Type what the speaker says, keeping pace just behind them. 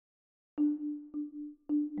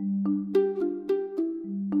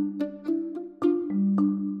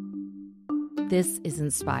This is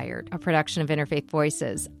Inspired, a production of Interfaith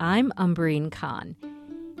Voices. I'm Umbreen Khan.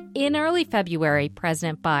 In early February,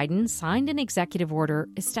 President Biden signed an executive order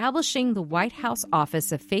establishing the White House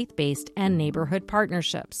Office of Faith-Based and Neighborhood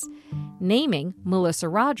Partnerships, naming Melissa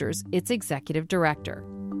Rogers its executive director.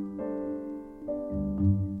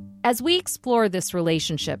 As we explore this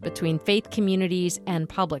relationship between faith communities and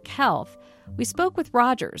public health, we spoke with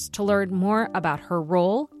Rogers to learn more about her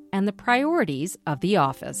role and the priorities of the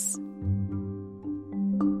office.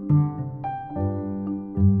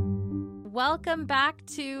 Welcome back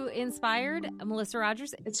to Inspired, Melissa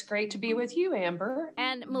Rogers. It's great to be with you, Amber.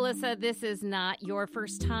 And Melissa, this is not your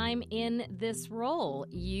first time in this role.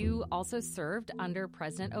 You also served under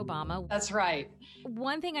President Obama. That's right.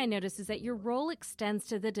 One thing I noticed is that your role extends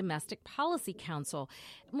to the Domestic Policy Council.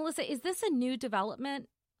 Melissa, is this a new development?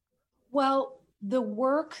 Well, the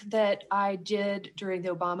work that I did during the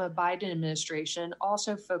Obama-Biden administration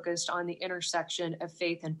also focused on the intersection of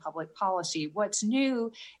faith and public policy. What's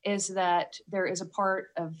new is that there is a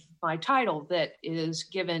part of my title that is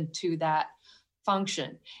given to that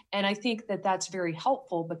function. And I think that that's very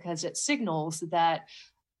helpful because it signals that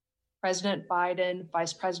President Biden,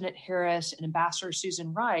 Vice President Harris, and Ambassador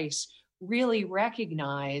Susan Rice really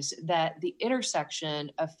recognize that the intersection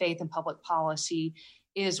of faith and public policy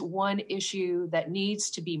is one issue that needs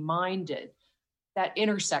to be minded. That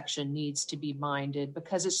intersection needs to be minded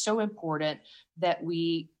because it's so important that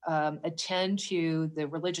we attend to the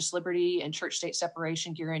religious liberty and church-state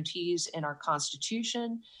separation guarantees in our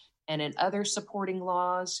Constitution and in other supporting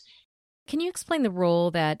laws. Can you explain the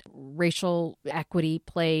role that racial equity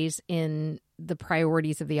plays in the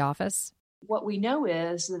priorities of the office? What we know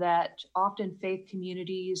is that often faith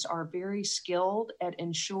communities are very skilled at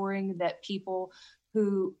ensuring that people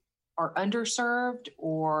who are underserved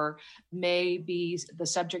or may be the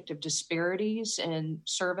subject of disparities in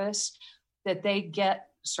service, that they get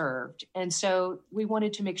served. And so we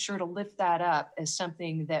wanted to make sure to lift that up as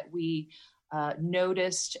something that we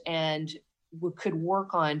noticed and could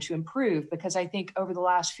work on to improve, because I think over the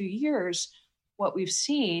last few years, what we've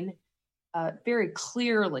seen very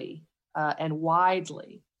clearly and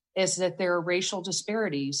widely is that there are racial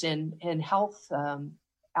disparities in health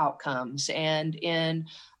outcomes and in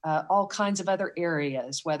all kinds of other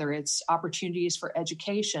areas, whether it's opportunities for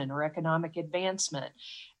education or economic advancement.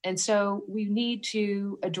 And so we need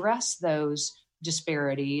to address those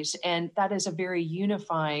disparities. And that is a very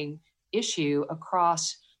unifying issue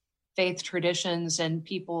across faith traditions and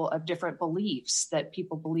people of different beliefs, that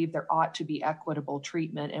people believe there ought to be equitable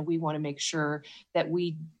treatment. And we want to make sure that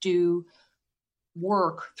we do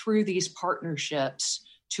work through these partnerships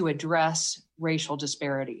to address racial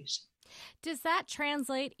disparities. Does that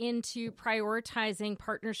translate into prioritizing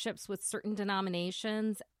partnerships with certain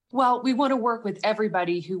denominations? Well, we want to work with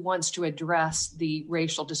everybody who wants to address the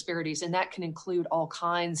racial disparities, and that can include all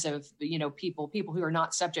kinds of, people who are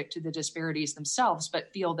not subject to the disparities themselves,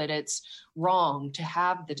 but feel that it's wrong to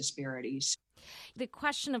have the disparities. The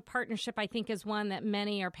question of partnership, I think, is one that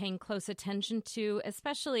many are paying close attention to,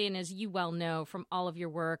 especially, and as you well know from all of your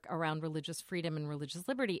work around religious freedom and religious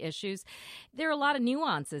liberty issues, there are a lot of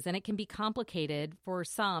nuances, and it can be complicated for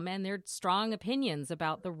some, and there are strong opinions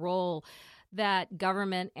about the role that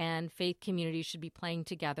government and faith communities should be playing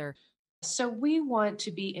together. So we want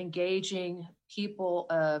to be engaging people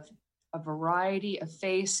of a variety of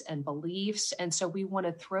faiths and beliefs. And so we want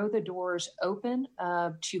to throw the doors open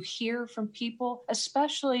to hear from people,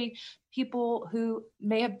 especially people who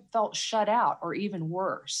may have felt shut out or even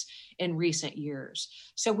worse in recent years.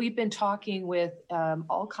 So we've been talking with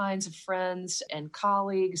all kinds of friends and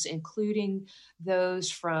colleagues, including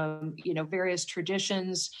those from, various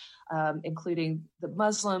traditions, including the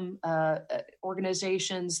Muslim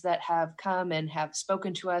organizations that have come and have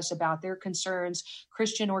spoken to us about their concerns,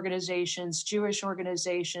 Christian organizations, Jewish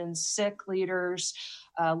organizations, Sikh leaders,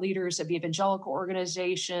 leaders of evangelical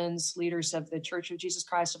organizations, leaders of the Church of Jesus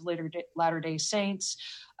Christ of Latter-day Saints,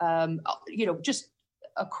 just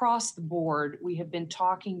across the board. We have been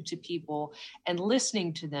talking to people and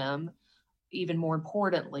listening to them, even more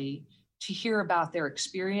importantly, to hear about their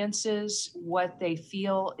experiences, what they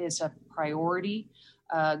feel is a priority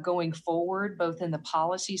going forward, both in the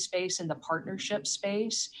policy space and the partnership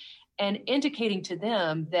space, and indicating to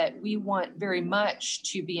them that we want very much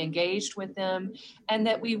to be engaged with them and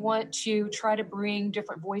that we want to try to bring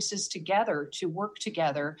different voices together to work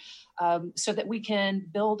together so that we can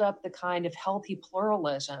build up the kind of healthy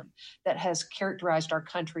pluralism that has characterized our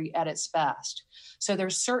country at its best. So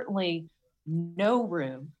there's certainly no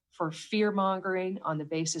room for fear-mongering on the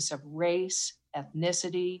basis of race,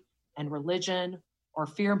 ethnicity, and religion, or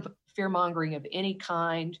fear-mongering of any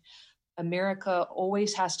kind. America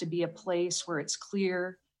always has to be a place where it's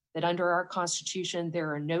clear that under our Constitution,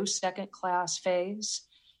 there are no second-class faiths.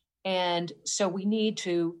 And so we need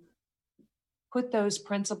to put those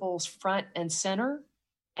principles front and center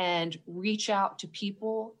and reach out to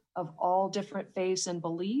people of all different faiths and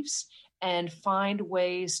beliefs and find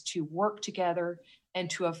ways to work together and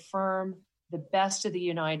to affirm the best of the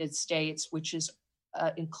United States, which is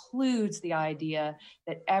includes the idea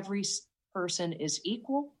that every person is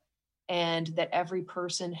equal and that every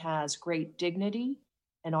person has great dignity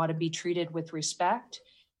and ought to be treated with respect,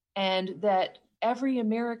 and that every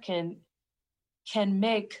American can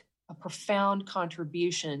make a profound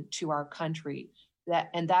contribution to our country,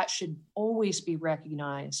 that should always be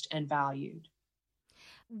recognized and valued.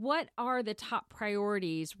 What are the top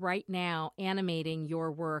priorities right now animating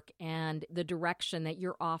your work and the direction that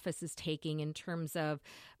your office is taking in terms of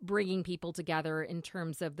bringing people together, in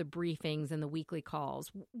terms of the briefings and the weekly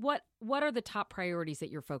calls? What are the top priorities that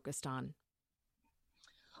you're focused on?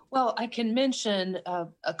 Well, I can mention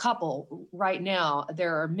a couple right now.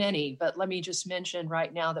 There are many, but let me just mention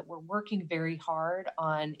right now that we're working very hard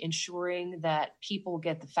on ensuring that people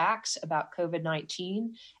get the facts about COVID-19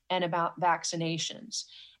 and about vaccinations.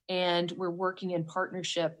 And we're working in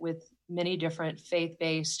partnership with many different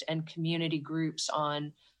faith-based and community groups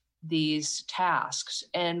on these tasks.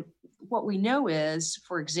 And what we know is,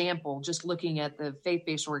 for example, just looking at the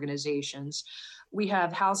faith-based organizations, we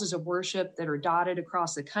have houses of worship that are dotted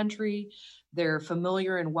across the country. They're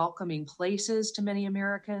familiar and welcoming places to many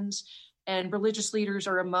Americans. And religious leaders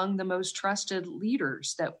are among the most trusted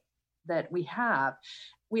leaders that we have.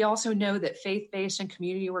 We also know that faith-based and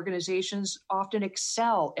community organizations often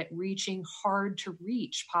excel at reaching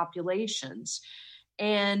hard-to-reach populations.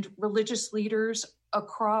 And religious leaders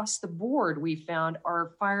across the board, we found,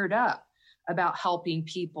 are fired up about helping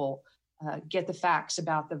people get the facts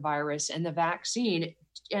about the virus and the vaccine.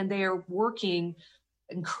 And they are working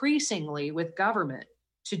increasingly with government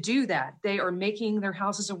to do that. They are making their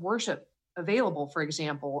houses of worship available, for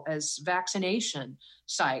example, as vaccination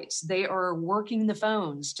sites. They are working the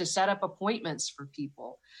phones to set up appointments for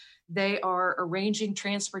people. They are arranging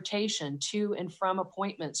transportation to and from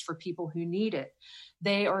appointments for people who need it.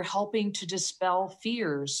 They are helping to dispel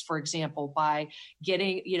fears, for example, by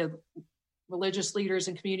getting, religious leaders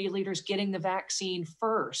and community leaders getting the vaccine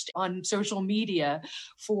first on social media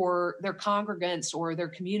for their congregants or their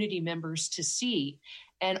community members to see,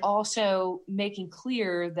 and also making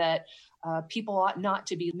clear that people ought not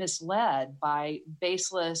to be misled by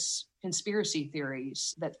baseless conspiracy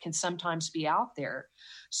theories that can sometimes be out there.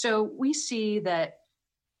 So we see that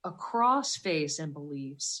across faiths and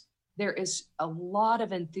beliefs, there is a lot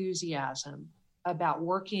of enthusiasm about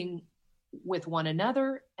working with one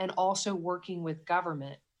another and also working with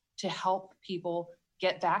government to help people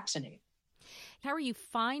get vaccinated. How are you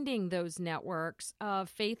finding those networks of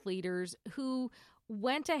faith leaders who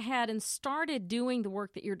went ahead and started doing the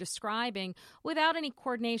work that you're describing without any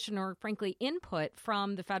coordination or, frankly, input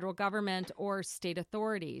from the federal government or state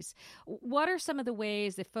authorities? What are some of the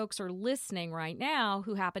ways that folks are listening right now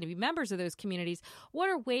who happen to be members of those communities? What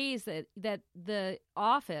are ways that the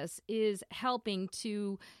office is helping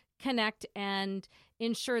to connect and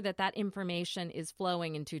ensure that that information is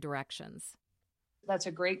flowing in two directions? That's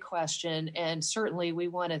a great question. And certainly we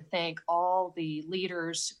want to thank all the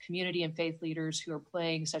leaders, community and faith leaders who are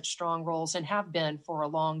playing such strong roles and have been for a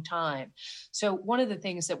long time. So one of the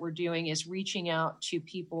things that we're doing is reaching out to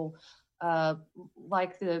people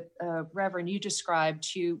like the Reverend you described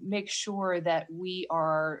to make sure that we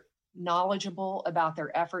are knowledgeable about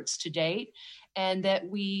their efforts to date and that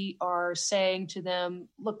we are saying to them,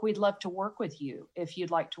 look, we'd love to work with you if you'd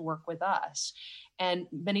like to work with us. And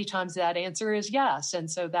many times that answer is yes. And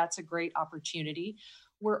so that's a great opportunity.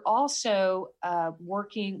 We're also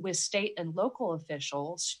working with state and local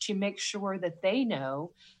officials to make sure that they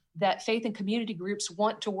know that faith and community groups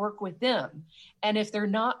want to work with them. And if they're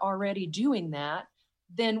not already doing that,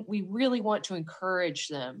 then we really want to encourage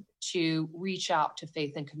them to reach out to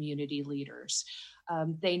faith and community leaders.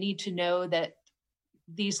 They need to know that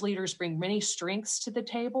these leaders bring many strengths to the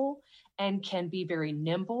table and can be very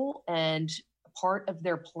nimble and part of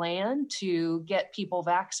their plan to get people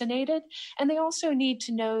vaccinated. And they also need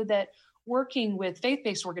to know that working with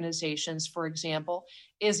faith-based organizations, for example,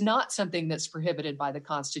 is not something that's prohibited by the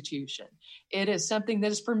Constitution. It is something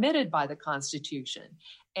that is permitted by the Constitution.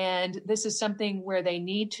 And this is something where they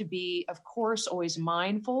need to be, of course, always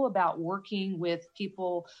mindful about working with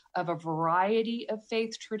people of a variety of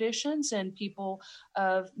faith traditions and people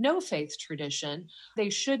of no faith tradition. They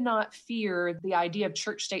should not fear the idea of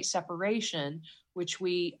church-state separation, which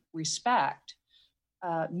we respect.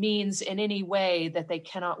 means in any way that they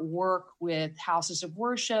cannot work with houses of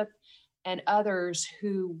worship and others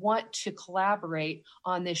who want to collaborate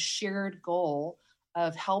on this shared goal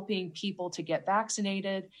of helping people to get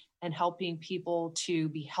vaccinated and helping people to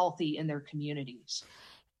be healthy in their communities.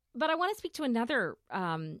 But I want to speak to another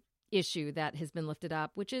issue that has been lifted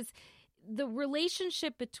up, which is the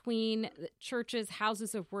relationship between churches,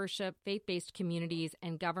 houses of worship, faith-based communities,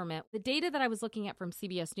 and government. The data that I was looking at from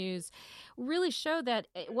CBS News really showed that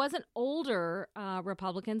it wasn't older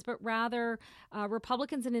Republicans, but rather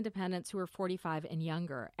Republicans and independents who are 45 and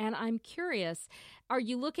younger. And I'm curious, are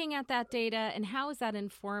you looking at that data, and how is that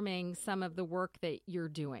informing some of the work that you're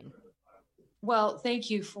doing? Well,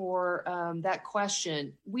 thank you for that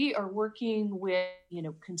question. We are working with,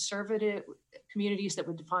 conservative communities that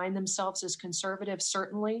would define themselves as conservative,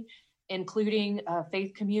 certainly, including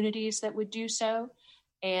faith communities that would do so.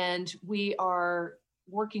 And we are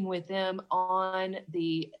working with them on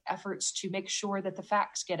the efforts to make sure that the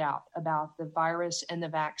facts get out about the virus and the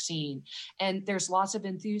vaccine. And there's lots of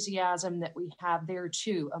enthusiasm that we have there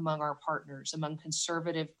too among our partners, among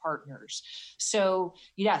conservative partners. So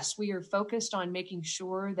yes, we are focused on making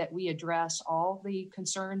sure that we address all the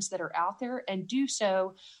concerns that are out there and do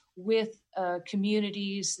so with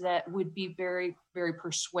communities that would be very, very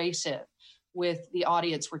persuasive with the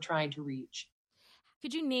audience we're trying to reach.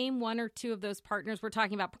 Could you name one or two of those partners we're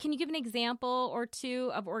talking about? Can you give an example or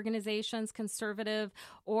two of organizations, conservative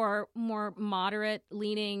or more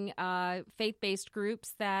moderate-leaning faith-based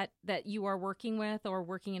groups that you are working with or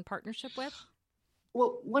working in partnership with?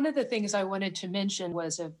 Well, one of the things I wanted to mention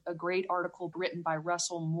was a great article written by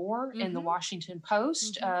Russell Moore in the Washington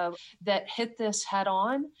Post that hit this head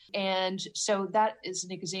on. And so that is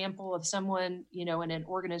an example of someone, in an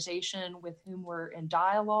organization with whom we're in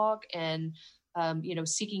dialogue and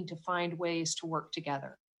seeking to find ways to work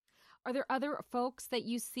together. Are there other folks that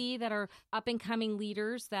you see that are up-and-coming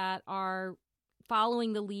leaders that are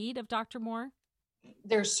following the lead of Dr. Moore?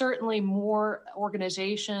 There's certainly more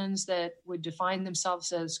organizations that would define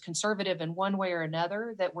themselves as conservative in one way or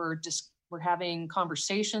another that we're having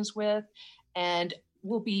conversations with, and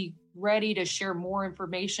we'll be ready to share more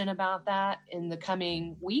information about that in the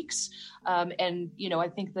coming weeks. I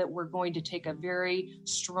think that we're going to take a very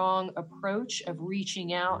strong approach of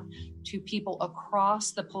reaching out to people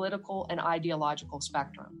across the political and ideological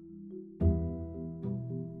spectrum.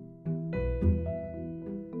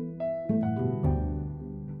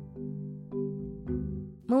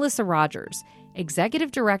 Melissa Rogers, Executive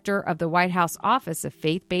Director of the White House Office of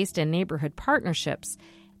Faith-Based and Neighborhood Partnerships.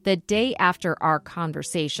 The day after our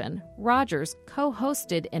conversation, Rogers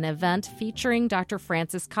co-hosted an event featuring Dr.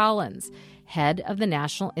 Francis Collins, head of the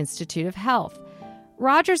National Institute of Health.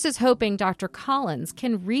 Rogers is hoping Dr. Collins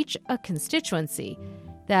can reach a constituency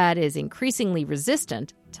that is increasingly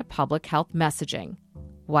resistant to public health messaging: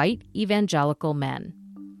 white evangelical men.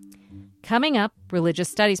 Coming up, religious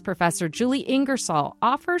studies professor Julie Ingersoll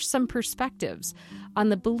offers some perspectives on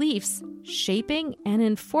the beliefs shaping and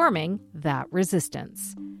informing that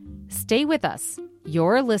resistance. Stay with us.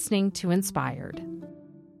 You're listening to Inspired.